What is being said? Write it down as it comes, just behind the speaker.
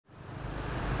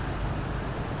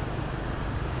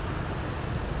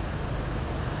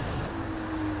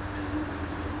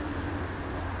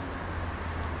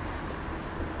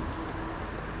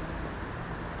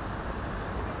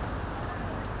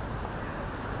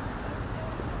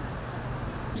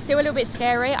still a little bit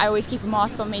scary. I always keep a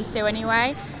mask on me still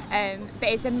anyway, but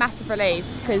it's a massive relief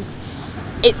because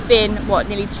it's been,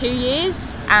 nearly 2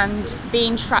 years, and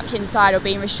being trapped inside or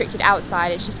being restricted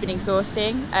outside, it's just been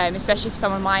exhausting, especially for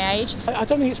someone my age. I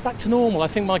don't think it's back to normal. I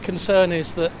think my concern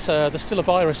is that there's still a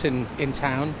virus in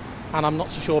town, and I'm not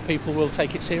so sure people will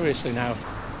take it seriously now.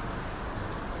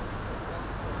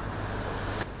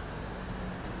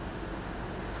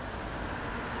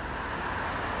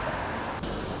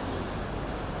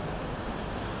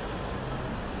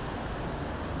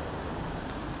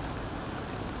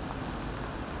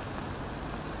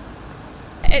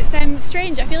 It's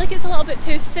strange. I feel like it's a little bit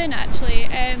too soon actually.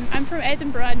 I'm from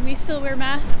Edinburgh and we still wear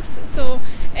masks, so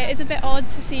it is a bit odd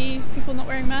to see people not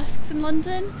wearing masks in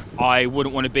London. I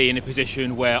wouldn't want to be in a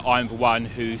position where I'm the one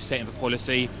who's setting the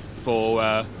policy for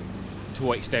to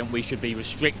what extent we should be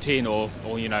restricting or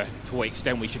to what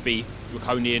extent we should be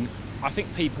draconian. I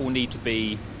think people need to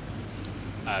be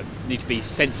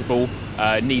sensible,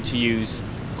 need to use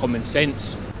common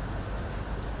sense.